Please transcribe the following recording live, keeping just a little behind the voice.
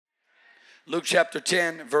Luke chapter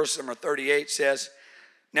 10, verse number 38 says,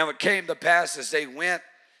 "Now it came to pass as they went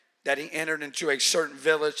that he entered into a certain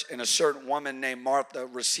village, and a certain woman named Martha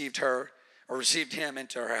received him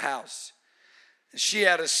into her house. And she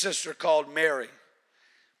had a sister called Mary,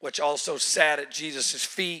 which also sat at Jesus'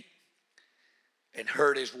 feet and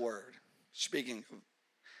heard his word." Speaking of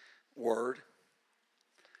word.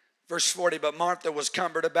 Verse 40, "But Martha was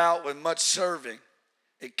cumbered about with much serving.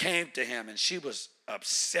 It came to him, and she was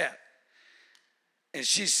upset. And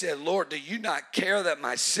she said, 'Lord, do you not care that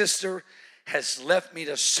my sister has left me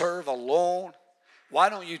to serve alone? Why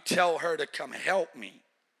don't you tell her to come help me?'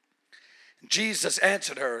 And Jesus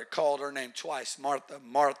answered her, called her name twice, 'Martha,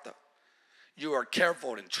 Martha, you are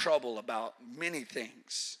careful and troubled about many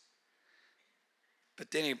things.'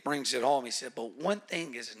 But then he brings it home. He said, 'But one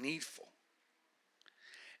thing is needful.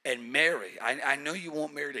 And Mary,'" I know you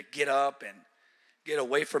want Mary to get up and get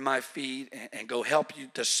away from my feet and go help you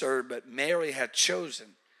to serve, but Mary had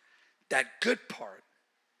chosen that good part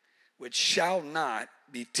which shall not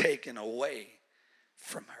be taken away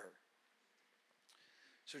from her."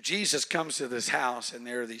 So Jesus comes to this house, and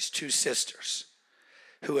there are these two sisters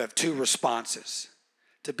who have two responses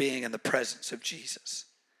to being in the presence of Jesus.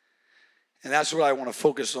 And that's what I want to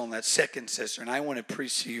focus on, that second sister. And I want to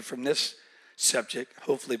preach to you from this subject.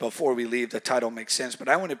 Hopefully before we leave, the title makes sense. But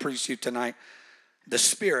I want to preach to you tonight, the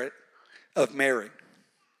spirit of Mary.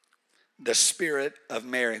 The spirit of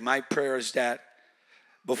Mary. My prayer is that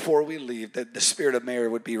before we leave, that the spirit of Mary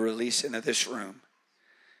would be released into this room.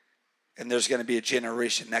 And there's going to be a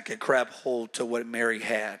generation that can grab hold to what Mary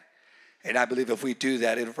had. And I believe if we do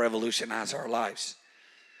that, it'll revolutionize our lives.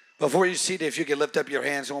 Before you see it, if you could lift up your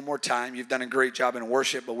hands one more time. You've done a great job in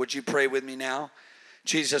worship, but would you pray with me now?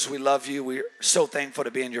 Jesus, we love you. We're so thankful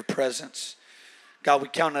to be in your presence. God, we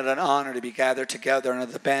count it an honor to be gathered together under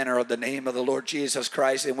the banner of the name of the Lord Jesus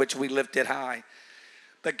Christ, in which we lift it high.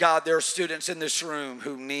 But God, there are students in this room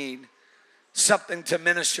who need something to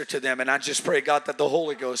minister to them. And I just pray, God, that the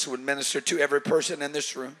Holy Ghost would minister to every person in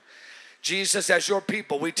this room. Jesus, as your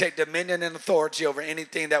people, we take dominion and authority over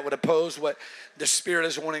anything that would oppose what the Spirit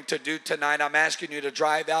is wanting to do tonight. I'm asking you to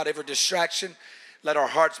drive out every distraction. Let our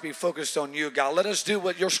hearts be focused on you, God. Let us do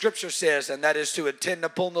what your scripture says, and that is to attend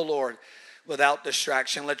upon the Lord without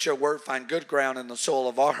distraction. Let your word find good ground in the soul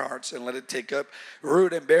of our hearts, and let it take up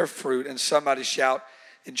root and bear fruit. And somebody shout,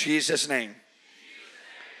 in Jesus' name.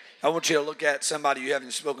 I want you to look at somebody you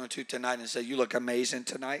haven't spoken to tonight and say, you look amazing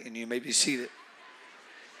tonight, and you may be seated.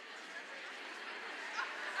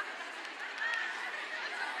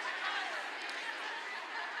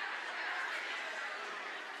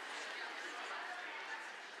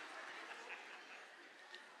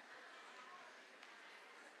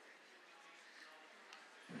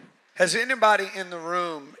 Has anybody in the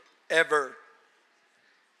room ever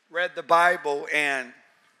read the Bible and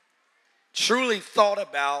truly thought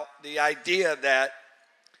about the idea that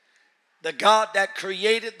the God that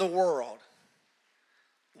created the world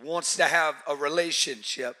wants to have a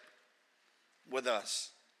relationship with us?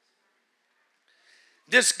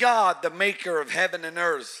 This God, the maker of heaven and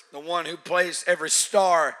earth, the one who placed every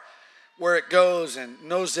star where it goes and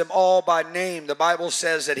knows them all by name, the Bible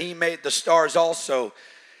says that he made the stars also.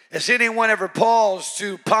 Has anyone ever paused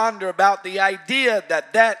to ponder about the idea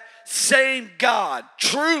that that same God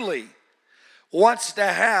truly wants to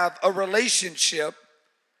have a relationship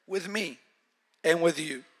with me and with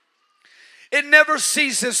you? It never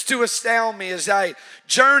ceases to astound me as I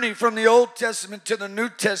journey from the Old Testament to the New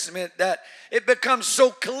Testament that it becomes so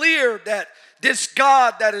clear that this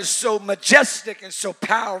God that is so majestic and so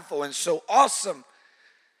powerful and so awesome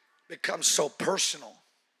becomes so personal.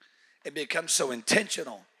 It becomes so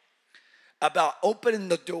intentional about opening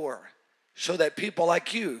the door so that people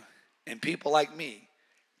like you and people like me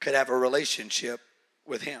could have a relationship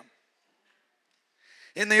with him.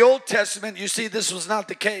 In the Old Testament, you see this was not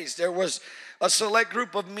the case. There was a select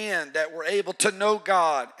group of men that were able to know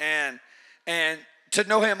God and to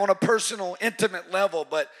know him on a personal, intimate level.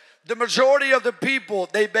 But the majority of the people,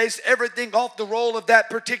 they based everything off the role of that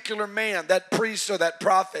particular man, that priest or that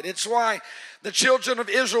prophet. It's why the children of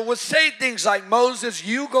Israel would say things like, Moses,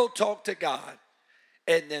 you go talk to God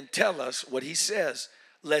and then tell us what he says,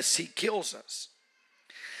 lest he kills us.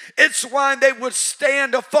 It's why they would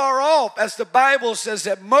stand afar off, as the Bible says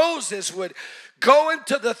that Moses would go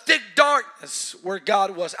into the thick darkness where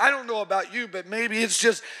God was. I don't know about you, but maybe it's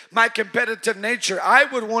just my competitive nature. I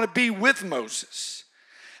would want to be with Moses.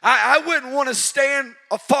 I wouldn't want to stand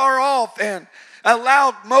afar off and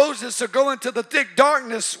allow Moses to go into the thick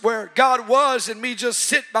darkness where God was and me just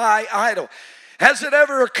sit by idle. Has it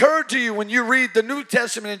ever occurred to you when you read the New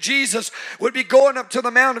Testament and Jesus would be going up to the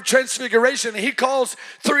Mount of Transfiguration and he calls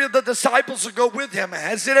 3 of the disciples to go with him?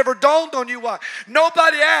 Has it ever dawned on you why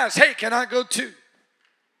nobody asked, hey, can I go too?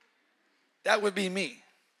 That would be me.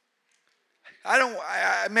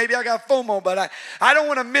 Maybe I got FOMO, but I don't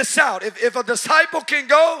want to miss out. If a disciple can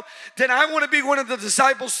go, then I want to be one of the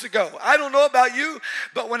disciples to go. I don't know about you,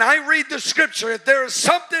 but when I read the scripture, if there is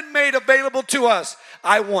something made available to us,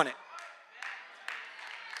 I want it.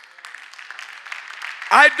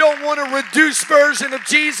 I don't want a reduced version of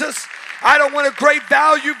Jesus. I don't want a great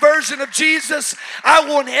value version of Jesus. I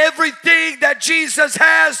want everything that Jesus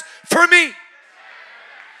has for me.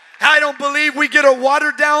 I don't believe we get a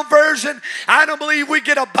watered-down version. I don't believe we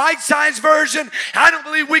get a bite-sized version. I don't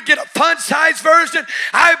believe we get a fun-sized version.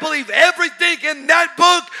 I believe everything in that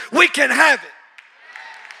book, we can have it.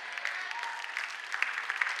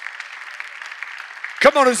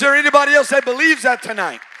 Come on, is there anybody else that believes that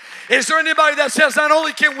tonight? Is there anybody that says not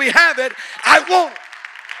only can we have it, I want it?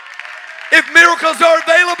 If miracles are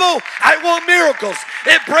available, I want miracles.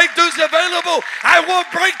 If breakthroughs are available, I want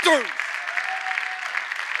breakthroughs.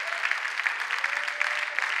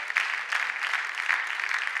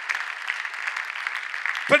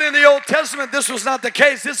 But in the Old Testament, this was not the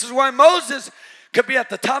case. This is why Moses could be at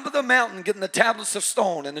the top of the mountain getting the tablets of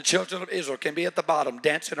stone, and the children of Israel can be at the bottom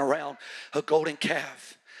dancing around a golden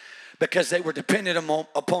calf. Because they were dependent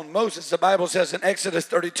upon Moses. The Bible says in Exodus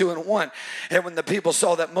 32:1, and when the people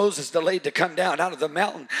saw that Moses delayed to come down out of the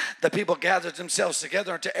mountain, the people gathered themselves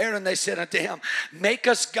together unto Aaron. They said unto him, make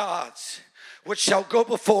us gods, which shall go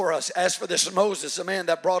before us. As for this Moses, the man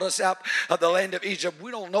that brought us out of the land of Egypt,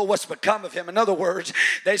 we don't know what's become of him. In other words,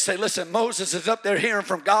 they say, listen, Moses is up there hearing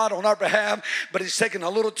from God on our behalf, but he's taking a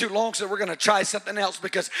little too long, so we're going to try something else,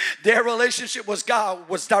 because their relationship with God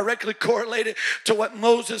was directly correlated to what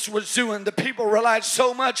Moses was doing. The people relied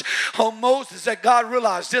so much on Moses that God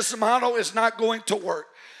realized this model is not going to work.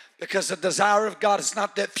 Because the desire of God is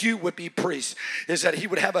not that few would be priests, is that he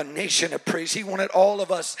would have a nation of priests. He wanted all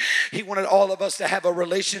of us to have a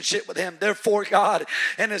relationship with him. Therefore, God,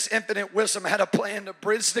 in his infinite wisdom, had a plan to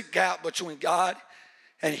bridge the gap between God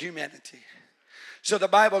and humanity. So the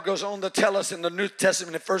Bible goes on to tell us in the New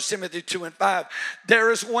Testament in 1 Timothy 2:5,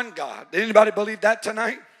 there is one God. Did anybody believe that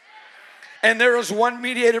tonight? And there is one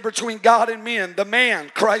mediator between God and men, the man,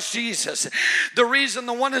 Christ Jesus. The reason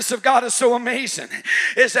the oneness of God is so amazing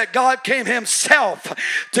is that God came himself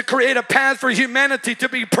to create a path for humanity to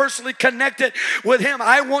be personally connected with him.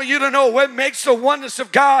 I want you to know what makes the oneness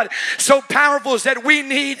of God so powerful is that we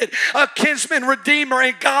needed a kinsman redeemer,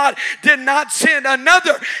 and God did not send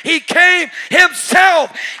another. He came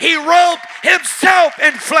himself. He robed himself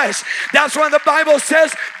in flesh. That's why the Bible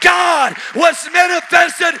says God was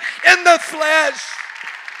manifested in the flesh.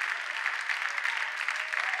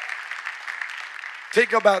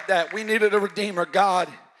 Think about that. We needed a redeemer. God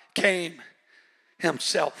came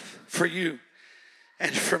himself for you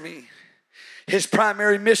and for me. His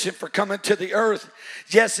primary mission for coming to the earth,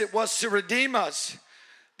 yes, it was to redeem us.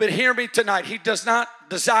 But hear me tonight. He does not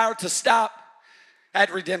desire to stop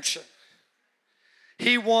at redemption.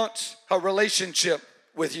 He wants a relationship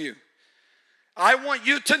with you. I want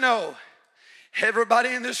you to know, everybody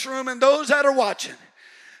in this room and those that are watching,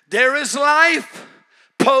 there is life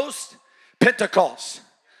post-Pentecost.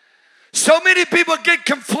 So many people get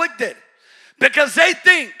conflicted because they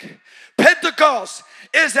think Pentecost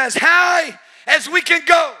is as high as we can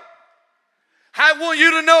go. I want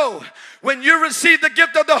you to know, when you receive the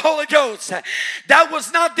gift of the Holy Ghost, that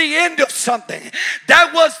was not the end of something.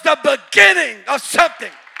 That was the beginning of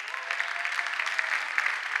something.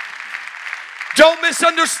 Don't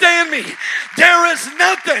misunderstand me. There is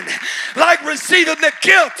nothing like receiving the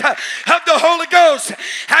gift of the Holy Ghost.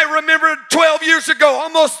 I remember 12 years ago,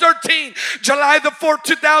 almost 13, July the 4th,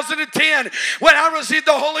 2010, when I received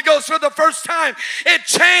the Holy Ghost for the first time. It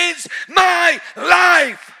changed my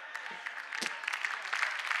life.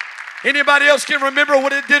 Anybody else can remember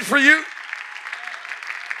what it did for you?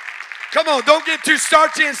 Come on, don't get too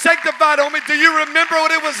starchy and sanctified on me. Do you remember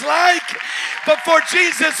what it was like before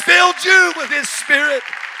Jesus filled you with his Spirit?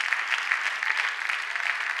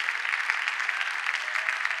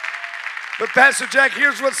 But Pastor Jack,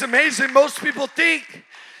 here's what's amazing. Most people think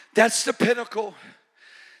that's the pinnacle,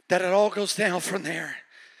 that it all goes down from there.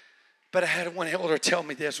 But I had one elder tell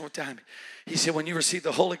me this one time. He said, when you receive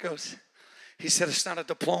the Holy Ghost, he said, it's not a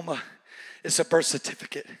diploma, it's a birth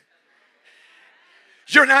certificate.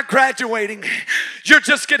 You're not graduating. You're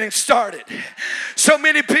just getting started. So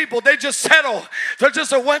many people, they just settle for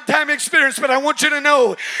just a one-time experience. But I want you to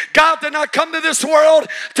know, God did not come to this world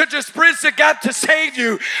to just bridge the gap to save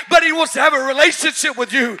you. But He wants to have a relationship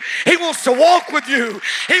with you. He wants to walk with you.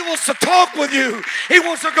 He wants to talk with you. He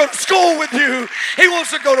wants to go to school with you. He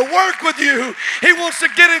wants to go to work with you. He wants to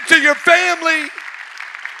get into your family.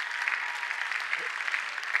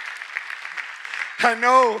 I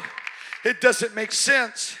know it doesn't make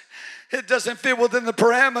sense. It doesn't fit within the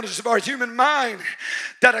parameters of our human mind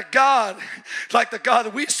that a God, like the God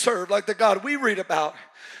that we serve, like the God we read about,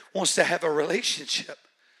 wants to have a relationship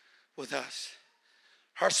with us.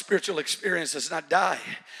 Our spiritual experience does not die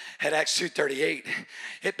at Acts 2:38.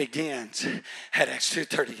 It begins at Acts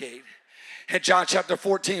 2:38. In John chapter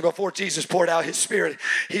 14, before Jesus poured out His Spirit,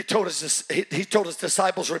 He told His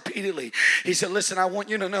disciples repeatedly, He said, listen, I want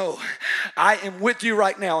you to know I am with you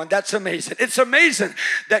right now. And that's amazing. It's amazing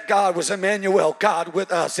that God was Emmanuel, God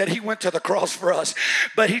with us, that He went to the cross for us.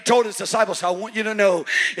 But He told His disciples, I want you to know,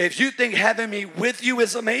 if you think having me with you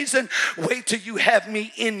is amazing, wait till you have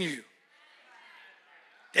me in you.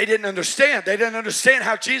 They didn't understand. They didn't understand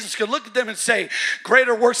how Jesus could look at them and say,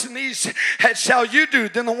 greater works than these shall you do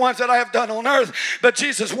than the ones that I have done on earth. But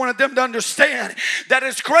Jesus wanted them to understand that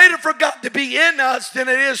it's greater for God to be in us than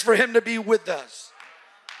it is for Him to be with us.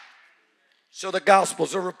 So the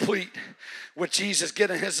Gospels are replete with Jesus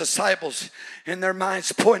getting His disciples in their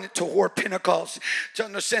minds pointed toward Pentecost to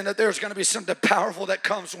understand that there's going to be something powerful that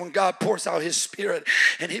comes when God pours out His Spirit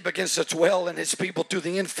and He begins to dwell in His people through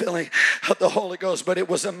the infilling of the Holy Ghost. But it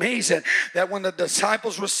was amazing that when the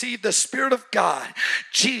disciples received the Spirit of God,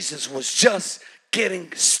 Jesus was just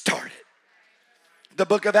getting started. The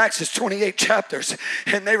book of Acts is 28 chapters,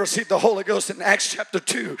 and they received the Holy Ghost in Acts chapter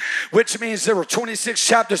 2, which means there were 26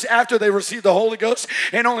 chapters after they received the Holy Ghost,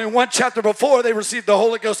 and only one chapter before they received the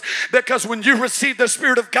Holy Ghost. Because when you receive the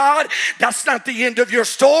Spirit of God, that's not the end of your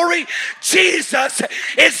story. Jesus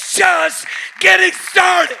is just getting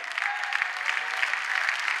started.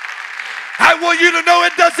 I want you to know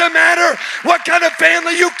it doesn't matter what kind of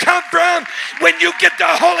family you come from. When you get the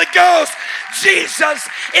Holy Ghost, Jesus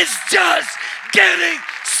is just getting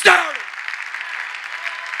started.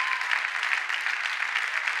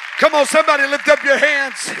 Come on, somebody lift up your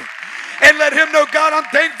hands and let Him know, God, I'm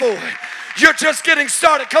thankful. You're just getting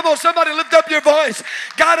started. Come on, somebody lift up your voice.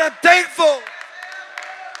 God, I'm thankful.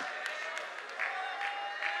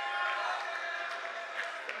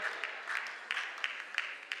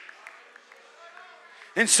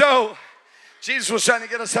 And so, Jesus was trying to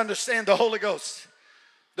get us to understand the Holy Ghost.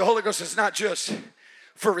 The Holy Ghost is not just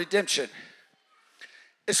for redemption.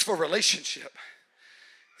 It's for relationship.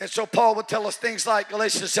 And so Paul would tell us things like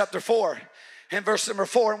Galatians chapter 4 and verse number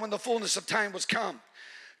 4. And when the fullness of time was come,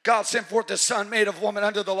 God sent forth His Son made of woman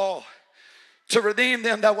under the law to redeem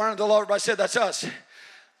them that were under the law. Everybody said, that's us.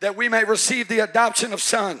 That we may receive the adoption of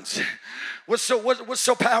sons. What's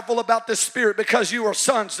so powerful about this Spirit? Because you are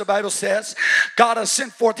sons, the Bible says. God has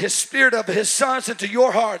sent forth His Spirit of His sons into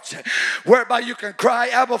your hearts, whereby you can cry,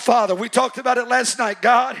 Abba, Father. We talked about it last night.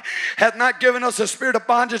 God hath not given us a spirit of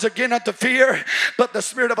bondage again unto fear, but the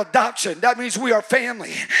spirit of adoption. That means we are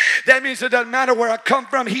family. That means it doesn't matter where I come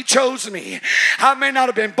from. He chose me. I may not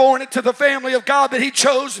have been born into the family of God, but He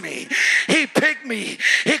chose me. He picked me.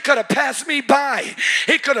 He could have passed me by.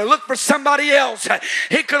 He could have looked for somebody else.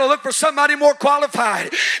 He could have looked for somebody more qualified,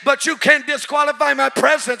 but you can't disqualify my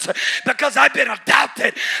presence because I've been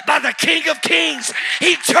adopted by the King of Kings.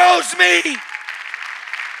 He chose me.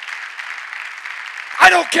 I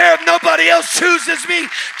don't care if nobody else chooses me.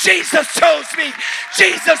 Jesus chose me.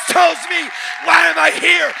 Jesus chose me. Why am I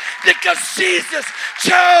here? Because Jesus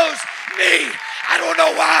chose me. I don't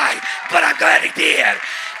know why, but I'm glad He did.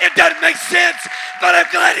 It doesn't make sense, but I'm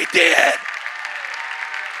glad He did.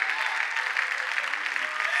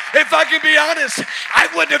 If I can be honest, I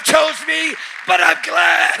wouldn't have chose me, but I'm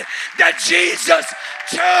glad that Jesus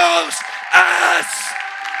chose us.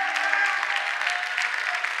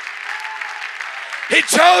 He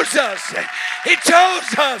chose us. He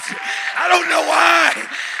chose us. I don't know why,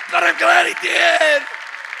 but I'm glad He did.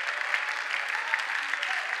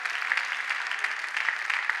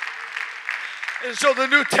 And so the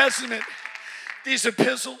New Testament, these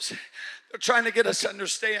epistles, they're trying to get us to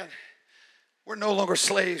understand we're no longer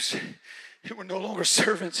slaves. We're no longer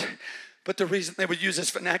servants. But the reason they would use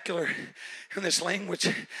this vernacular and this language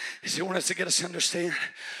is they want us to get us to understand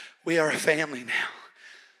we are a family now.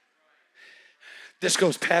 This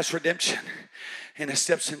goes past redemption and it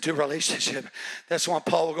steps into relationship. That's why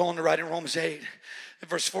Paul will go on to write in Romans 8, in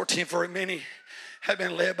verse 14, for many have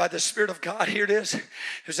been led by the Spirit of God. Here it is.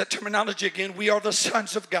 Here's that terminology again. We are the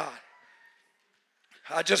sons of God.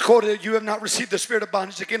 I just quoted it. You have not received the spirit of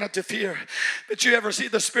bondage again unto fear, but you have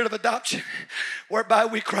received the spirit of adoption, whereby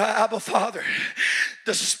we cry, Abba, Father.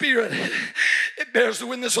 The Spirit, it bears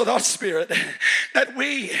witness with our spirit that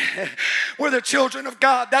we're the children of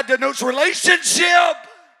God. That denotes relationship.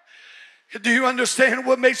 Do you understand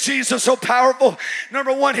what makes Jesus so powerful?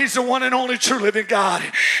 Number one, he's the one and only true living God.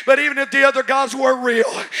 But even if the other gods were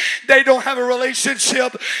real, they don't have a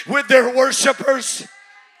relationship with their worshipers.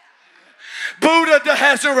 Buddha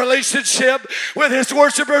has a relationship with his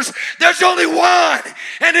worshipers. There's only one,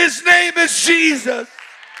 and his name is Jesus.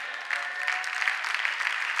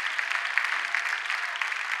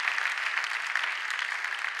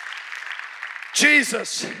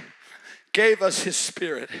 Jesus gave us his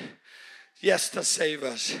Spirit, yes, to save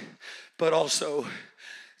us, but also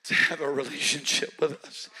to have a relationship with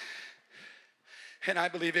us. And I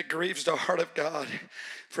believe it grieves the heart of God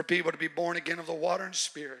for people to be born again of the water and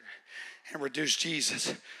Spirit and reduce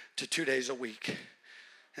Jesus to 2 days a week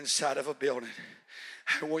inside of a building.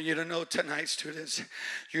 I want you to know tonight, students,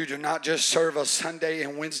 you do not just serve a Sunday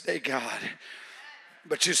and Wednesday God,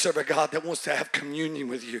 but you serve a God that wants to have communion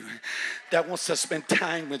with you, that wants to spend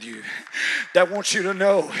time with you, that wants you to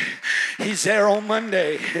know he's there on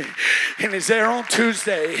Monday, and he's there on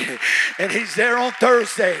Tuesday, and he's there on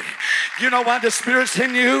Thursday. You know why the Spirit's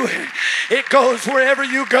in you? It goes wherever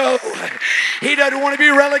you go. He doesn't want to be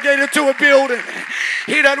relegated to a building.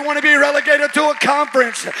 He doesn't want to be relegated to a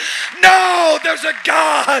conference. No, there's a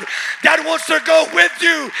God that wants to go with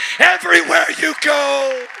you everywhere you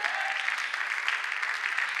go.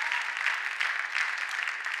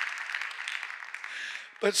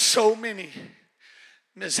 But so many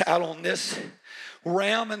miss out on this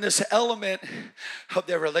realm and this element of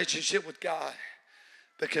their relationship with God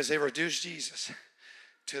because they reduce Jesus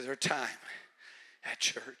to their time at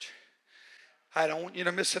church. I don't want you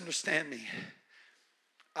to misunderstand me.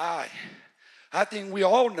 I think we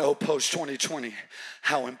all know post-2020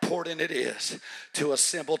 how important it is to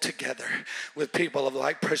assemble together with people of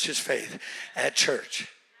like precious faith at church.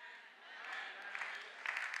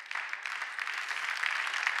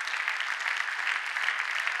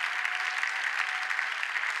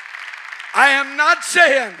 I am not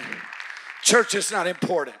saying church is not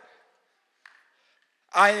important.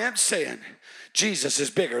 I am saying Jesus is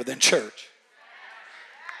bigger than church.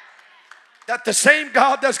 That the same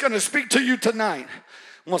God that's going to speak to you tonight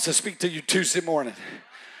wants to speak to you Tuesday morning.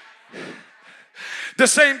 The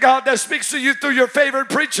same God that speaks to you through your favorite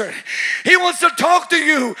preacher, he wants to talk to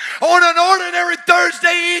you on an ordinary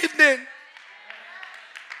Thursday evening.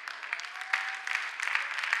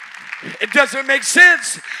 It doesn't make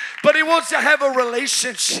sense, but he wants to have a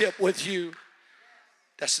relationship with you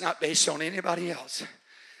that's not based on anybody else,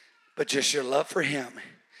 but just your love for him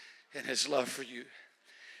and his love for you.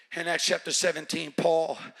 In Acts chapter 17,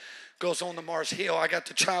 Paul goes on to Mars Hill. I got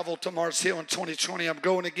to travel to Mars Hill in 2020. I'm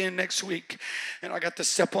going again next week, and I got to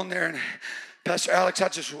step on there. And Pastor Alex,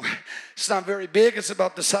 it's not very big. It's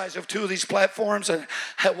about the size of 2 of these platforms. And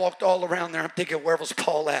I walked all around there. I'm thinking, where was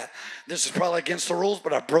Paul at? This is probably against the rules,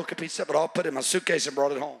 but I broke a piece of it all, put it in my suitcase, and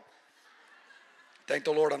brought it home. Thank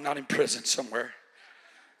the Lord I'm not in prison somewhere.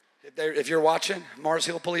 If you're watching, Mars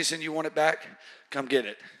Hill Police, and you want it back, come get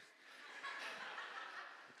it.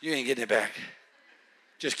 You ain't getting it back.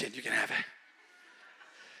 Just kidding, you can have it.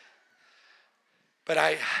 But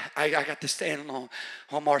I got to stand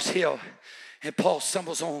on Mars Hill, and Paul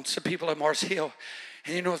stumbles on some people at Mars Hill,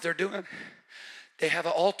 and you know what they're doing? They have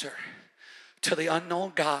an altar to the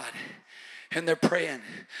unknown God, and they're praying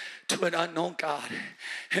to an unknown God.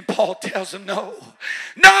 And Paul tells them, no,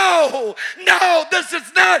 this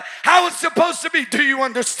is not how it's supposed to be. Do you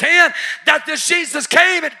understand that this Jesus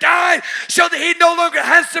came and died so that he no longer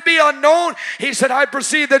has to be unknown? He said, I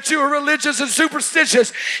perceive that you are religious and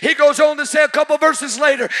superstitious. He goes on to say a couple verses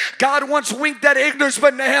later, God once winked at ignorance,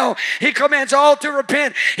 but now he commands all to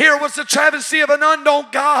repent. Here was the travesty of an unknown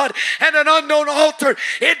God and an unknown altar.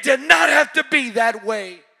 It did not have to be that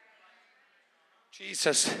way.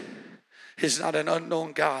 Jesus is not an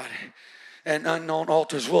unknown God, and unknown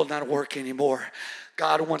altars will not work anymore.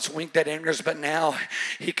 God once winked at ignorance, but now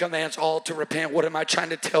he commands all to repent. What am I trying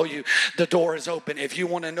to tell you? The door is open. If you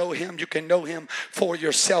want to know him, you can know him for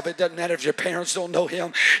yourself. It doesn't matter if your parents don't know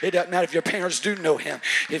him. It doesn't matter if your parents do know him.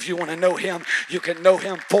 If you want to know him, you can know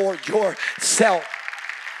him for yourself.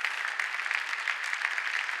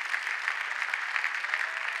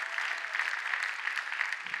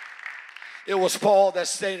 It was Paul that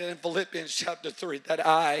stated in Philippians chapter 3 that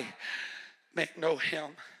I may know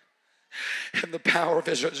him and the power of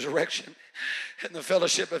his resurrection and the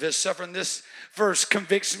fellowship of his suffering. This verse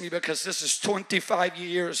convicts me because this is 25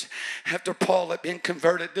 years after Paul had been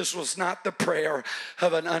converted. This was not the prayer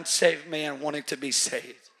of an unsaved man wanting to be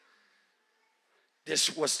saved.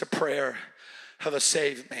 This was the prayer of a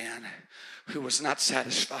saved man who was not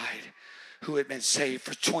satisfied, who had been saved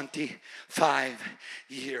for 25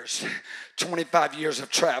 years. 25 years of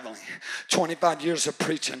traveling, 25 years of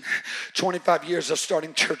preaching, 25 years of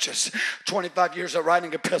starting churches, 25 years of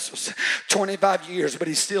writing epistles, 25 years, but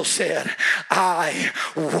he still said, I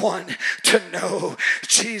want to know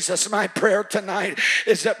Jesus. My prayer tonight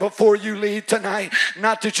is that before you leave tonight,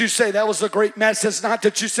 not that you say that was a great message, not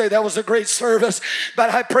that you say that was a great service, but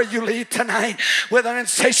I pray you leave tonight with an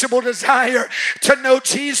insatiable desire to know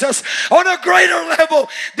Jesus on a greater level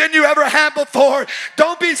than you ever had before.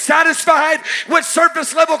 Don't be satisfied with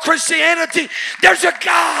surface level Christianity. There's a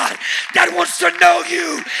God that wants to know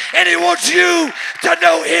you, and he wants you to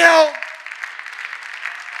know him.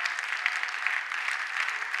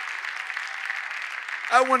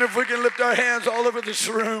 I wonder if we can lift our hands all over this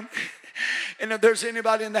room. And if there's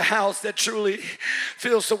anybody in the house that truly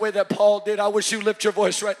feels the way that Paul did, I wish you lift your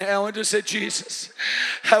voice right now and just say, Jesus,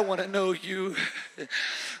 I want to know you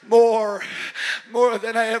more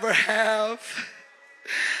than I ever have.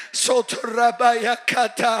 Come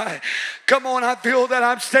on, I feel that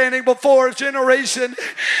I'm standing before a generation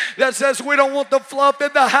that says we don't want the fluff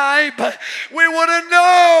and the hype. We want to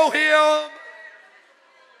know him.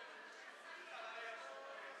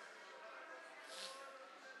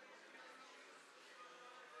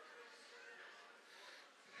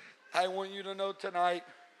 I want you to know tonight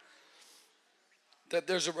that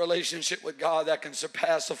there's a relationship with God that can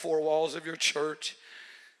surpass the four walls of your church.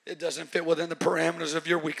 It doesn't fit within the parameters of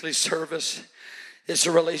your weekly service. It's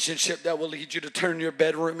a relationship that will lead you to turn your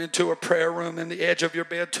bedroom into a prayer room and the edge of your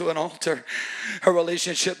bed to an altar. A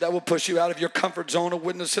relationship that will push you out of your comfort zone, a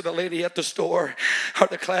witness to the lady at the store or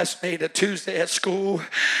the classmate at Tuesday at school.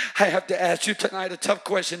 I have to ask you tonight a tough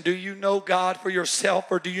question. Do you know God for yourself,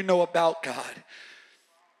 or do you know about God?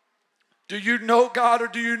 Do you know God, or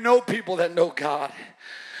do you know people that know God?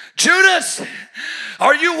 Judas,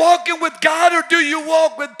 are you walking with God, or do you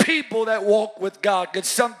walk with people that walk with God? Because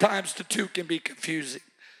sometimes the two can be confusing.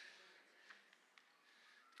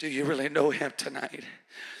 Do you really know him tonight?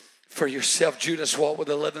 For yourself, Judas walked with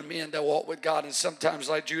 11 men that walked with God. And sometimes,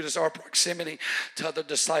 like Judas, our proximity to other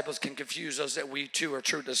disciples can confuse us that we too are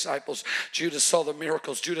true disciples. Judas saw the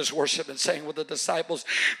miracles. Judas worshiped and sang with the disciples.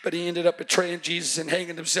 But he ended up betraying Jesus and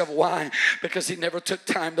hanging himself. Why? Because he never took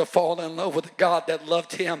time to fall in love with a God that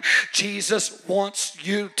loved him. Jesus wants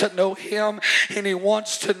you to know him, and he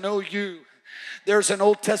wants to know you. There's an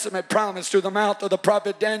Old Testament promise through the mouth of the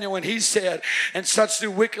prophet Daniel, and he said, and such do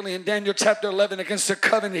wickedly in Daniel chapter 11 against the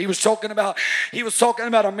covenant. He was talking about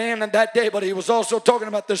a man in that day, but he was also talking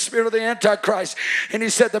about the spirit of the Antichrist. And he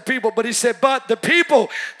said but the people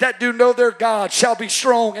that do know their God shall be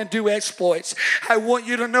strong and do exploits. I want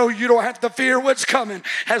you to know you don't have to fear what's coming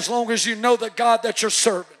as long as you know the God that you're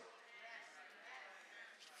serving.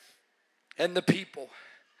 And the people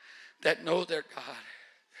that know their God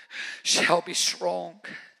shall be strong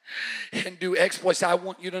and do exploits. I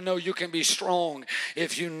want you to know you can be strong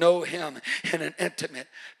if you know him in an intimate,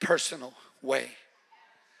 personal way.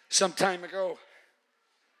 Some time ago,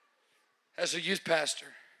 as a youth pastor,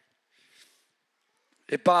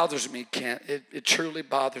 it bothers me, Kent. It truly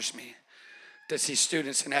bothers me to see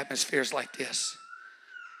students in atmospheres like this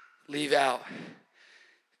leave out,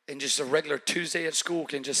 and just a regular Tuesday at school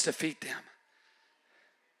can just defeat them.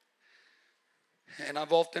 And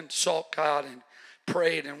I've often sought God and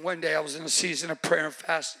prayed. And one day I was in a season of prayer and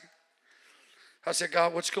fasting. I said,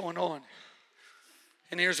 God, what's going on?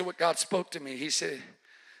 And here's what God spoke to me. He said,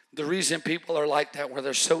 the reason people are like that, where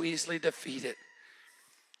they're so easily defeated,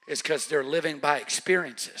 is because they're living by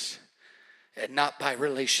experiences and not by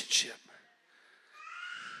relationship.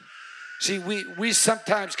 See, we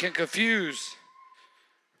sometimes can confuse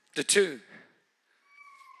the two.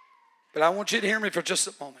 But I want you to hear me for just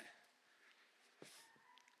a moment.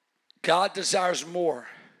 God desires more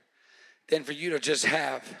than for you to just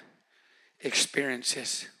have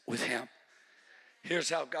experiences with him. Here's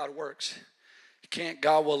how God works.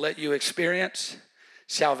 God will let you experience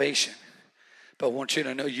salvation, but wants you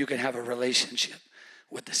to know you can have a relationship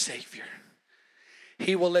with the Savior.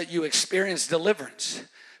 He will let you experience deliverance,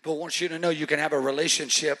 but wants you to know you can have a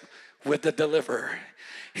relationship with the deliverer.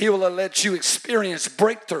 He will let you experience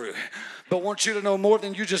breakthrough. But I want you to know more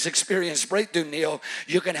than you just experience breakthrough, Neil.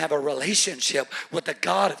 You can have a relationship with the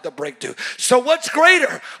God of the breakthrough. So what's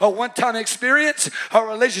greater? A one-time experience or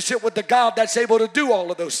a relationship with the God that's able to do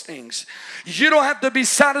all of those things? You don't have to be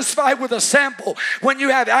satisfied with a sample when you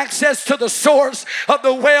have access to the source of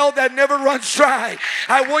the well that never runs dry.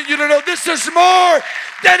 I want you to know this is more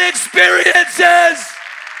than experiences.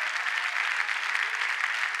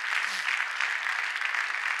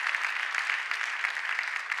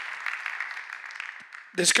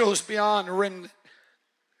 This goes beyond remnant.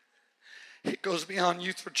 It goes beyond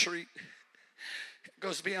youth retreat. It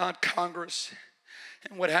goes beyond Congress.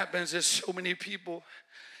 And what happens is so many people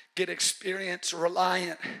get experience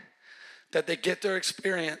reliant that they get their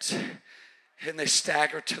experience and they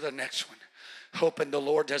stagger to the next one, hoping the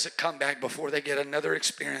Lord doesn't come back before they get another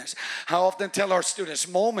experience. I often tell our students,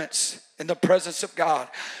 moments in the presence of God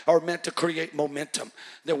are meant to create momentum.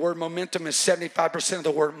 The word momentum is 75% of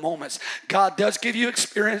the word moments. God does give you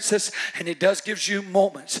experiences and He does give you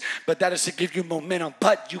moments, but that is to give you momentum.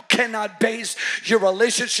 But you cannot base your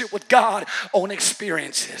relationship with God on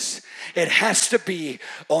experiences. It has to be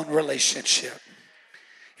on relationship.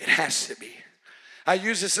 It has to be. I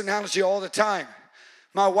use this analogy all the time.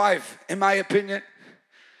 My wife, in my opinion,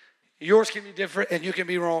 yours can be different and you can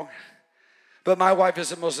be wrong, but my wife is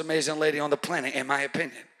the most amazing lady on the planet, in my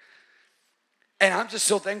opinion. And I'm just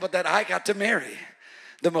so thankful that I got to marry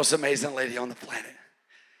the most amazing lady on the planet.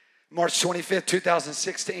 March 25th,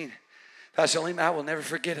 2016. Pastor Lima, I will never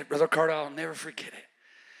forget it. Brother Carter, I'll never forget it.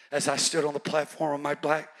 As I stood on the platform in my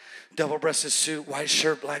black double-breasted suit, white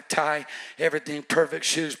shirt, black tie, everything perfect,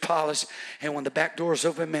 shoes polished. And when the back doors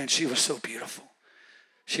opened, man, she was so beautiful.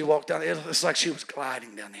 She walked down, it was like she was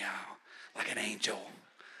gliding down the aisle like an angel.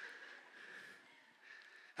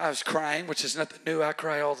 I was crying, which is nothing new. I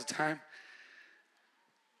cry all the time.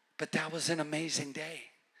 But that was an amazing day.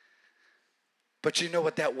 But you know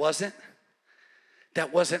what that wasn't?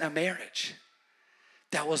 That wasn't a marriage.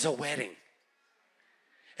 That was a wedding.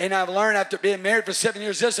 And I've learned after being married for 7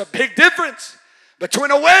 years, there's a big difference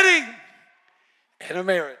between a wedding and a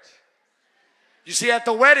marriage. You see, at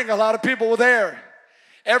the wedding, a lot of people were there.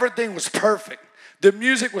 Everything was perfect. The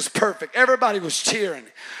music was perfect. Everybody was cheering.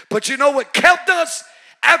 But you know what kept us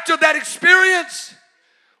after that experience?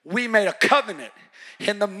 We made a covenant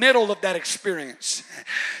in the middle of that experience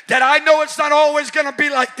that I know it's not always going to be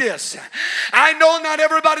like this. I know not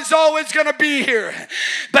everybody's always going to be here.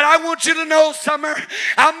 But I want you to know, Summer,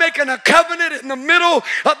 I'm making a covenant in the middle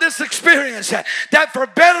of this experience that for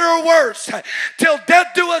better or worse, till death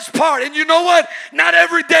do us part. And you know what? Not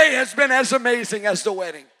every day has been as amazing as the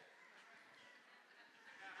wedding.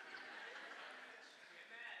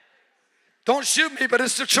 Don't shoot me, but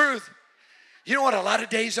it's the truth. You know what a lot of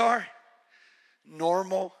days are?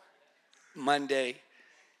 Normal Monday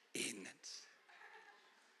evenings.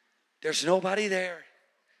 There's nobody there.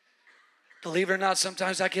 Believe it or not,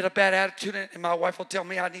 sometimes I get a bad attitude and my wife will tell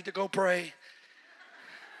me I need to go pray.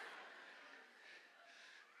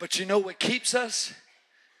 But you know what keeps us?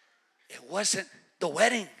 It wasn't the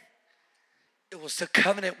wedding. It was the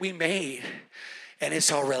covenant we made. And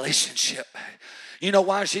it's our relationship. You know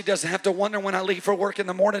why she doesn't have to wonder when I leave for work in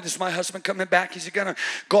the morning, is my husband coming back? Is he going to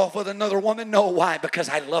go off with another woman? No, why? Because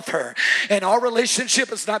I love her. And our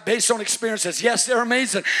relationship is not based on experiences. Yes, they're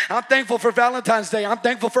amazing. I'm thankful for Valentine's Day. I'm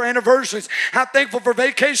thankful for anniversaries. I'm thankful for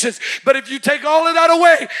vacations. But if you take all of that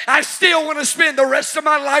away, I still want to spend the rest of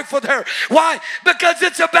my life with her. Why? Because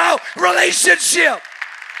it's about relationship.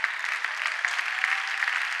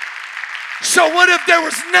 So what if there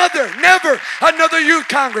was never another youth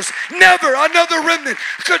congress, never another remnant?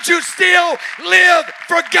 Could you still live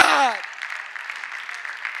for God?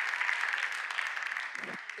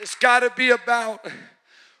 It's got to be about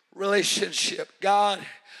relationship. God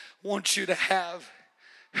wants you to have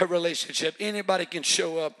a relationship. Anybody can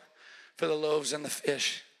show up for the loaves and the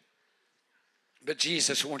fish, but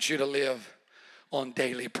Jesus wants you to live on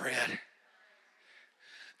daily bread.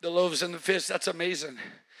 The loaves and the fish, that's amazing.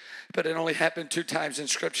 But it only happened 2 times in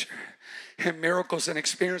Scripture. And miracles and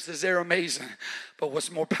experiences, they're amazing. But what's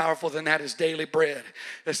more powerful than that is daily bread.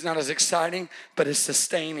 It's not as exciting, but it's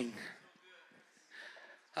sustaining.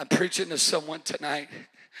 I'm preaching to someone tonight.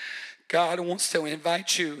 God wants to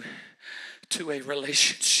invite you to a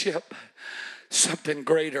relationship, something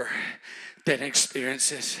greater than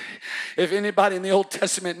experiences. If anybody in the Old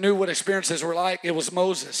Testament knew what experiences were like, it was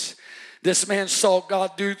Moses. This man saw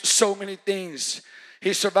God do so many things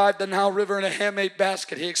He survived the Nile River in a handmade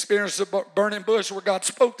basket. He experienced a burning bush where God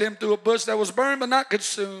spoke to him through a bush that was burned but not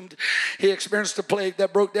consumed. He experienced the plague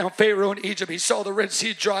that broke down Pharaoh in Egypt. He saw the Red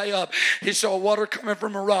Sea dry up. He saw water coming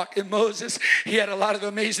from a rock. And Moses, he had a lot of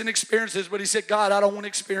amazing experiences, but he said, God, I don't want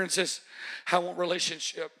experiences. I want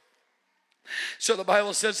relationship. So the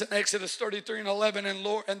Bible says in Exodus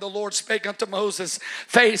 33:11, and the Lord spake unto Moses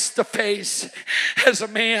face to face as a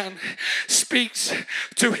man speaks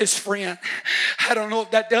to his friend. I don't know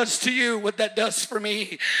if that does to you what that does for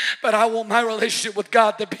me, but I want my relationship with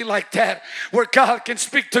God to be like that, where God can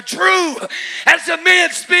speak to Drew as a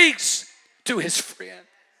man speaks to his friend.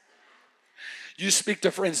 You speak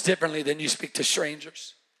to friends differently than you speak to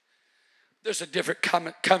strangers. There's a different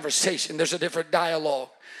conversation. There's a different dialogue.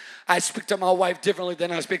 I speak to my wife differently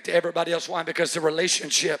than I speak to everybody else. Why? Because the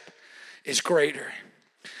relationship is greater.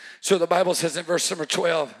 So the Bible says in verse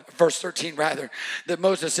 13 that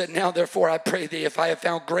Moses said, now therefore I pray thee, if I have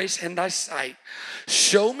found grace in thy sight,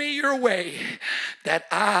 show me your way that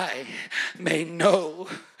I may know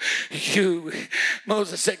you.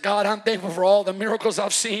 Moses said, God, I'm thankful for all the miracles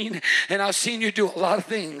I've seen, and I've seen you do a lot of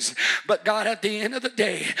things. But God, at the end of the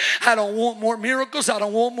day, I don't want more miracles. I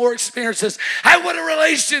don't want more experiences. I want a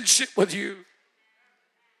relationship with you.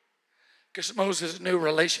 Because Moses knew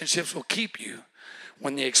relationships will keep you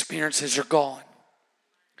when the experiences are gone.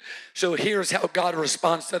 So here's how God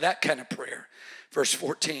responds to that kind of prayer. Verse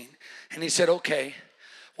 14. And he said, okay,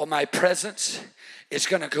 well, my presence is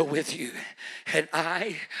going to go with you, and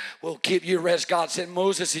I will give you rest. God said,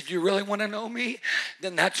 Moses, if you really want to know me,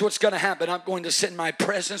 then that's what's going to happen. I'm going to send my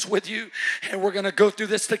presence with you, and we're going to go through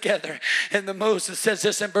this together. And then Moses says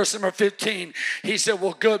this in verse number 15. He said,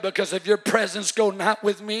 well, good, because if your presence go not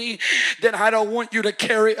with me, then I don't want you to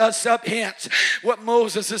carry us up hence. What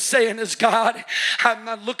Moses is saying is, God, I'm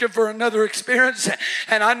not looking for another experience,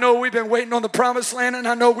 and I know we've been waiting on the promised land, and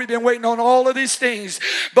I know we've been waiting on all of these things,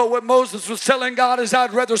 but what Moses was telling God is,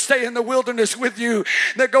 I'd rather stay in the wilderness with you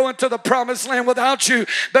than go into the promised land without you,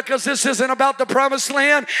 because this isn't about the promised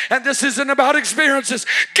land and this isn't about experiences.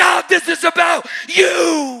 God, this is about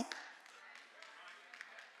you.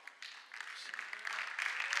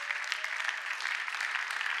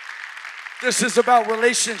 This is about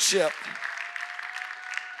relationship.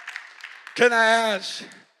 Can I ask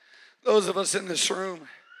those of us in this room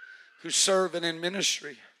who serve and in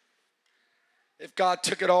ministry, if God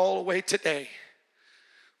took it all away today,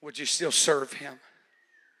 would you still serve him?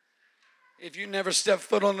 If you never stepped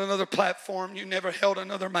foot on another platform, you never held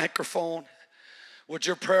another microphone, would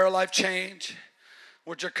your prayer life change?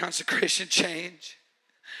 Would your consecration change?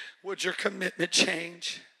 Would your commitment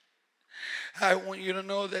change? I want you to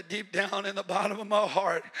know that deep down in the bottom of my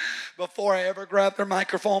heart, before I ever grabbed the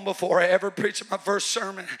microphone, before I ever preached my first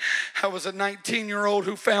sermon, I was a 19-year-old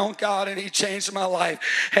who found God, and he changed my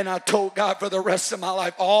life. And I told God for the rest of my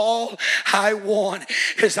life, all I want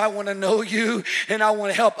is I want to know you, and I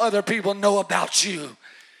want to help other people know about you.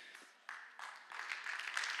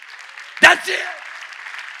 That's it.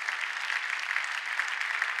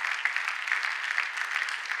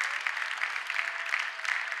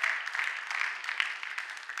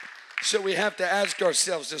 So we have to ask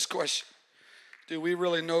ourselves this question. Do we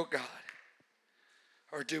really know God?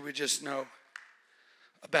 Or do we just know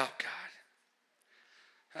about God?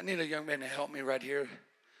 I need a young man to help me right here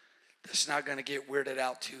that's not going to get weirded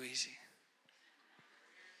out too easy.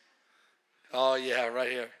 Oh, yeah,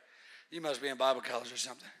 right here. You must be in Bible college or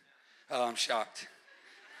something. Oh, I'm shocked.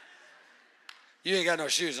 You ain't got no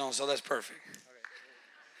shoes on, so that's perfect.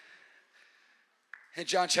 In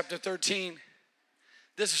John chapter 13,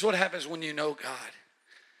 this is what happens when you know God.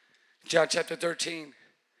 John chapter 13,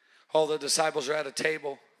 all the disciples are at a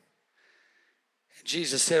table. And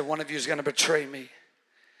Jesus said, one of you is going to betray me.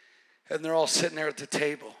 And they're all sitting there at the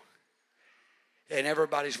table. And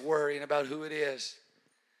everybody's worrying about who it is.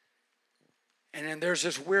 And then there's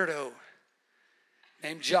this weirdo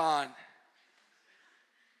named John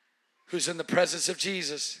who's in the presence of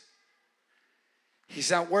Jesus.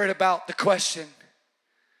 He's not worried about the question.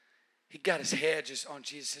 He got his head just on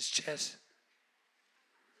Jesus' chest.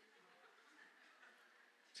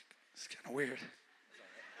 It's kind of weird.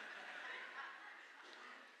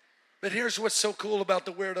 But here's what's so cool about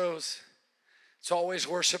the weirdos. It's always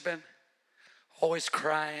worshiping, always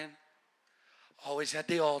crying, always at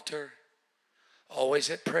the altar, always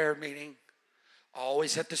at prayer meeting,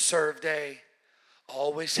 always at the serve day,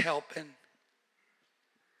 always helping.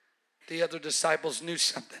 The other disciples knew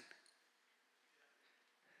something.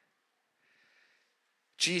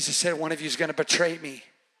 Jesus said, one of you is going to betray me.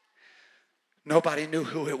 Nobody knew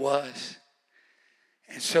who it was.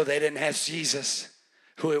 And so they didn't ask Jesus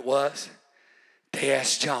who it was. They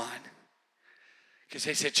asked John, because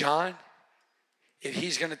they said, John, if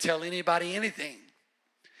he's going to tell anybody anything,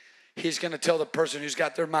 he's going to tell the person who's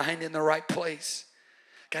got their mind in the right place,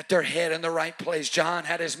 got their head in the right place. John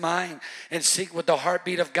had his mind in sync with the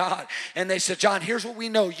heartbeat of God. And they said, John, here's what we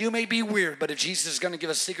know. You may be weird, but if Jesus is going to give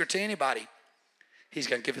a secret to anybody, he's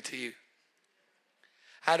going to give it to you.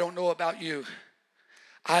 I don't know about you.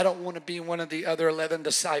 I don't want to be one of the other 11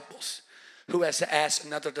 disciples who has to ask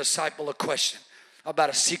another disciple a question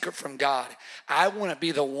about a secret from God. I want to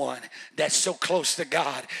be the one that's so close to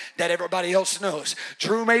God that everybody else knows.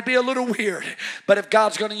 Drew may be a little weird, but if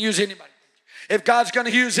God's going to use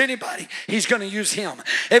anybody, he's going to use him.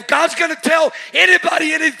 If God's going to tell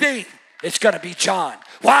anybody anything, it's going to be John.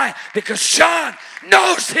 Why? Because John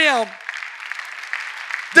knows him.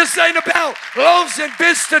 This ain't about loaves and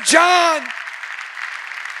fish to John.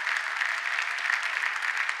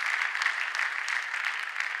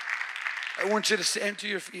 I want you to stand to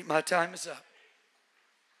your feet. My time is up.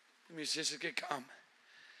 The musicians can come.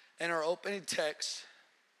 In our opening text,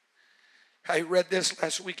 I read this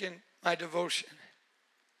last week in my devotion.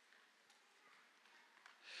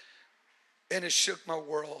 And it shook my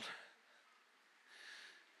world.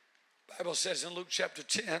 The Bible says in Luke chapter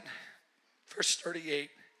 10, verse 38,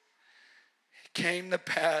 it came to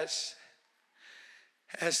pass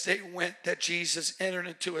as they went that Jesus entered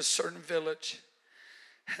into a certain village,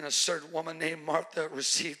 and a certain woman named Martha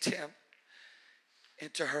received him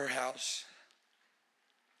into her house.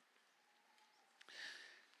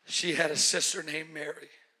 She had a sister named Mary,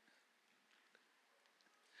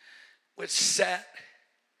 which sat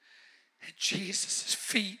at Jesus'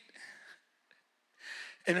 feet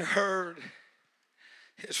and heard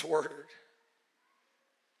his word.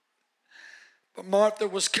 But Martha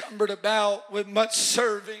was cumbered about with much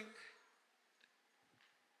serving.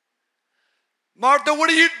 Martha, what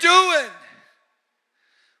are you doing?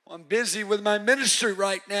 Well, I'm busy with my ministry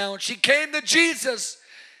right now. And she came to Jesus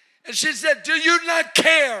and she said, do you not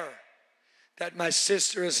care that my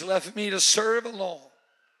sister has left me to serve alone?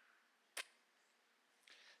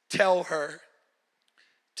 Tell her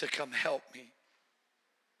to come help me.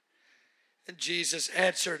 And Jesus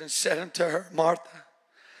answered and said unto her, Martha,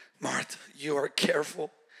 Martha, you are careful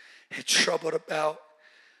and troubled about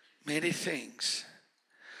many things.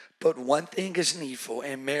 But one thing is needful,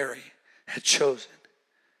 and Mary had chosen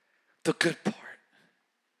the good part.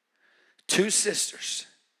 Two sisters,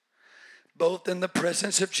 both in the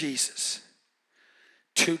presence of Jesus,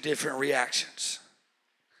 two different reactions.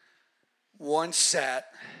 One sat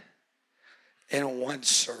and one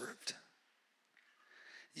served.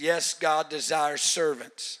 Yes, God desires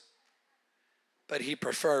servants, but he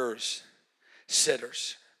prefers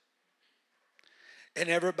sitters. And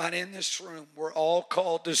everybody in this room, we're all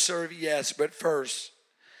called to serve, yes. But first,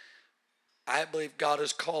 I believe God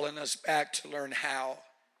is calling us back to learn how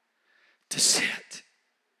to sit.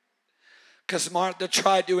 Because Martha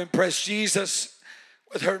tried to impress Jesus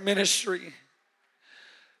with her ministry.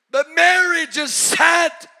 But Mary just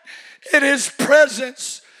sat in his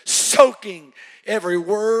presence, soaking every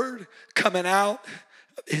word coming out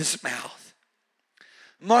of his mouth.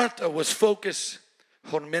 Martha was focused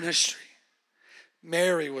on ministry.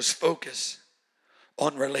 Mary was focused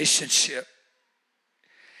on relationship.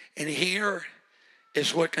 And here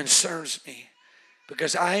is what concerns me.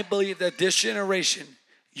 Because I believe that this generation,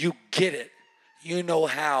 you get it. You know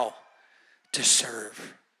how to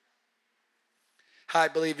serve. I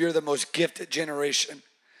believe you're the most gifted generation.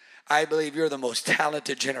 I believe you're the most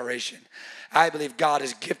talented generation. I believe God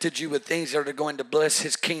has gifted you with things that are going to bless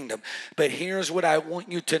his kingdom. But here's what I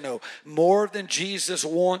want you to know. More than Jesus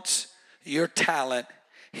wants your talent,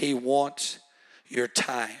 he wants your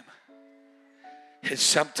time. And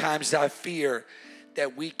sometimes I fear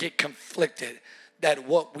that we get conflicted, that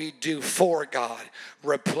what we do for God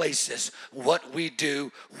replaces what we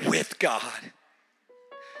do with God.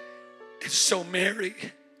 And so Mary,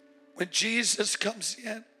 when Jesus comes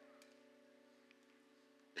in,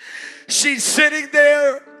 she's sitting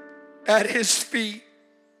there at his feet.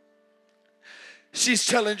 She's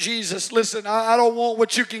telling Jesus, listen, I don't want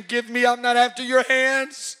what you can give me. I'm not after your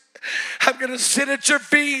hands. I'm going to sit at your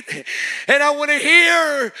feet and I want to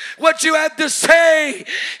hear what you have to say.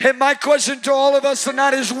 And my question to all of us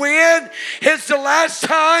tonight is, when is the last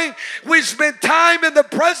time we spent time in the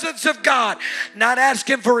presence of God, not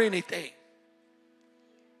asking for anything?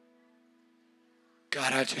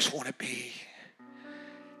 God, I just want to be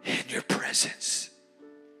in your presence.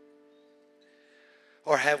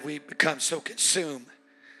 Or have we become so consumed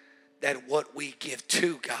that what we give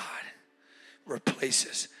to God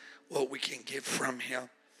replaces what we can give from him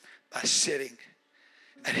by sitting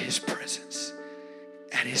at his presence?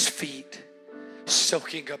 at his feet,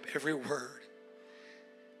 soaking up every word.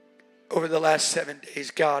 Over the last 7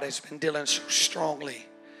 days, God has been dealing so strongly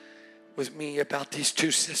with me about these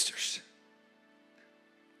two sisters.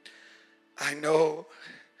 I know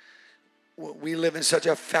we live in such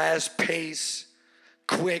a fast-paced,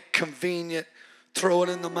 quick, convenient, throw it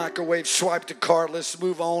in the microwave, swipe the card, let's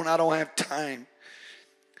move on, I don't have time.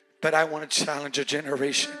 But I want to challenge a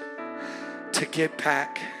generation to get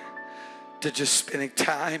back to just spending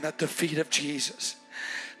time at the feet of Jesus,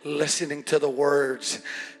 listening to the words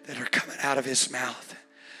that are coming out of his mouth.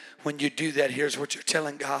 When you do that, here's what you're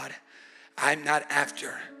telling God. I'm not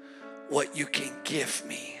after what you can give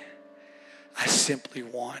me. I simply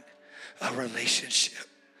want a relationship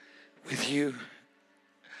with you.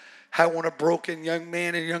 I want a broken young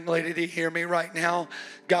man and young lady to hear me right now.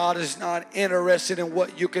 God is not interested in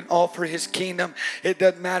what you can offer his kingdom. It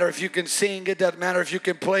doesn't matter if you can sing. It doesn't matter if you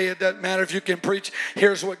can play. It doesn't matter if you can preach.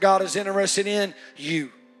 Here's what God is interested in.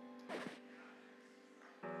 You.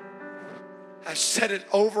 I've said it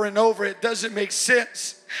over and over. It doesn't make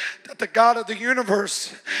sense that the God of the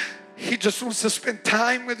universe, he just wants to spend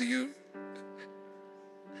time with you.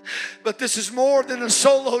 But this is more than a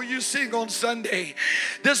solo you sing on Sunday.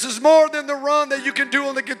 This is more than the run that you can do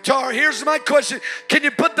on the guitar. Here's my question. Can you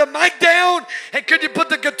put the mic down? And can you put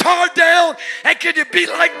the guitar down? And can you be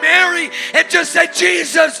like Mary and just say,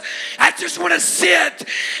 Jesus, I just want to sit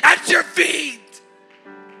at your feet.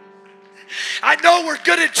 I know we're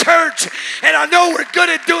good at church, and I know we're good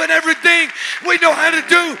at doing everything we know how to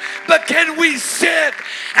do, but can we sit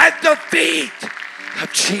at the feet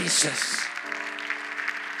of Jesus?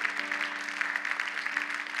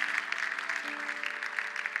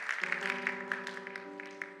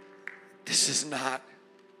 This is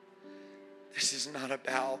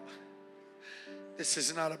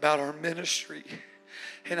not about our ministry.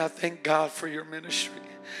 And I thank God for your ministry.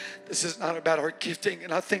 This is not about our gifting,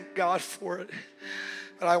 and I thank God for it.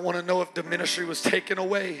 But I want to know if the ministry was taken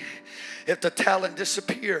away, if the talent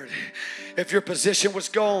disappeared, if your position was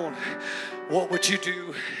gone, what would you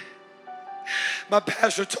do? My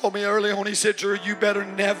pastor told me early on, he said, Drew, you better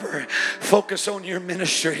never focus on your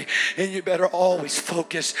ministry, and you better always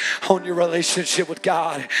focus on your relationship with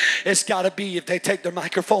God. It's got to be, if they take the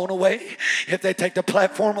microphone away, if they take the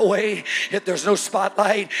platform away, if there's no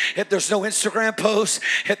spotlight, if there's no Instagram posts,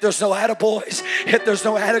 if there's no attaboys, if there's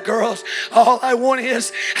no attagirls, all I want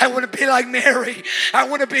to be like Mary. I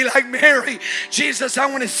want to be like Mary. Jesus, I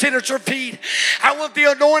want to sit at your feet. I want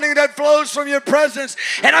the anointing that flows from your presence,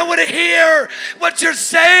 and I want to hear what you're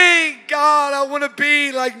saying. God, I want to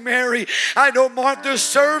be like Mary. I know Martha's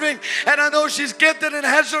serving, and I know she's gifted and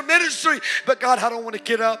has her ministry, but God, I don't want to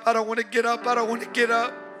get up. I don't want to get up. I don't want to get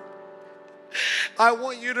up. I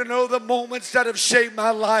want you to know the moments that have shaped my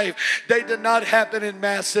life, they did not happen in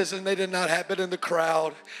masses, and they did not happen in the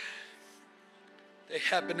crowd. They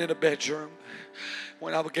happened in a bedroom.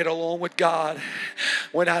 When I would get along with God,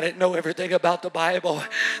 when I didn't know everything about the Bible.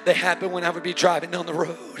 They happened when I would be driving down the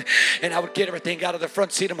road, and I would get everything out of the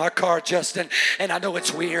front seat of my car, Justin, and I know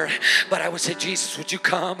it's weird, but I would say, Jesus, would you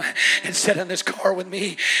come and sit in this car with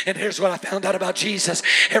me? And here's what I found out about Jesus.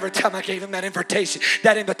 Every time I gave him that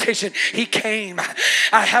invitation, he came.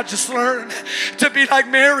 I had just learned to be like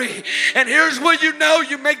Mary. And here's what you know,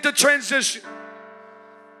 you make the transition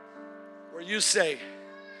where you say,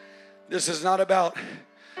 this is not about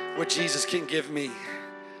what Jesus can give me,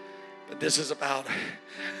 but this is about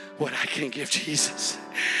what I can give Jesus.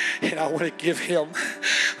 And I want to give him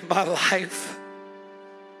my life.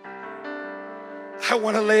 I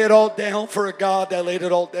want to lay it all down for a God that laid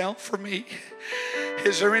it all down for me.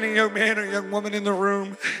 Is there any young man or young woman in the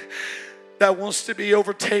room that wants to be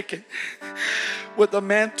overtaken with the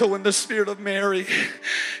mantle and the spirit of Mary?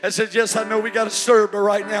 I said, yes, I know we got to serve, but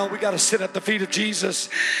right now we got to sit at the feet of Jesus.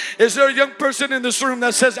 Is there a young person in this room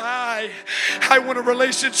that says, I want a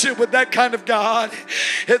relationship with that kind of God?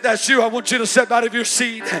 If that's you, I want you to step out of your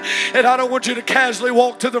seat, and I don't want you to casually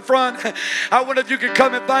walk to the front. I wonder if you could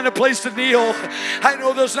come and find a place to kneel. I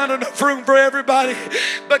know there's not enough room for everybody,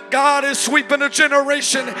 but God is sweeping a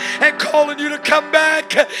generation and calling you to come back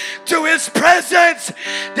to his presence.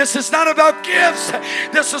 This is not about gifts.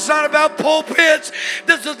 This is not about pulpits.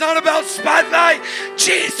 This is not about spotlight.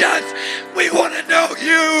 Jesus, we want to know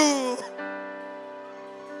you.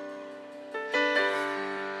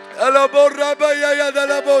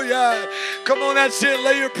 Come on, that's it.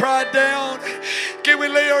 Lay your pride down. Can we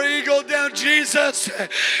lay our ego down? Jesus,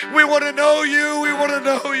 we want to know you. We want to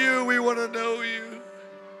know you. We want to know you.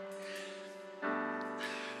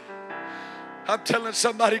 I'm telling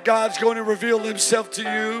somebody, God's going to reveal himself to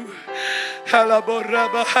you.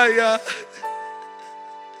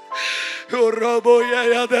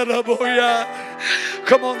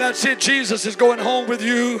 Come on, that's it. Jesus is going home with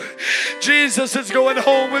you. Jesus is going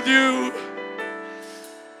home with you.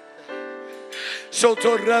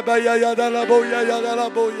 Soto rabaya yadalaboya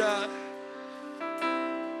yadalaboya.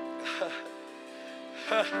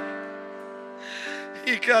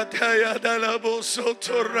 Ikataya dalabo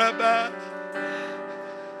soto rabba.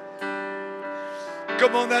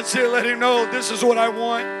 Come on, that's it. Let him know this is what I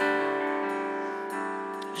want.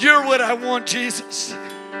 You're what I want, Jesus.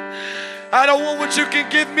 I don't want what you can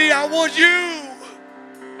give me. I want you.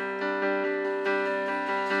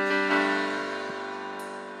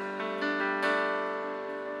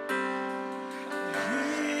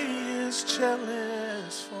 He is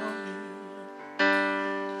jealous for me.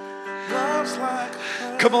 Love's like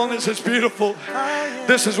a Come on, this is beautiful.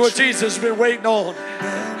 This is what Jesus has been waiting on.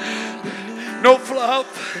 No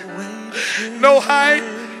fluff, no hype,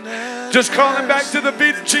 just calling back to the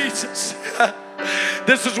beat of Jesus.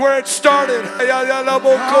 This is where it started.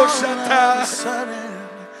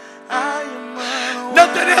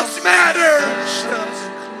 Nothing else matters.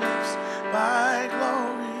 My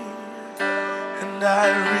glory, and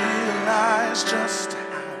I realize just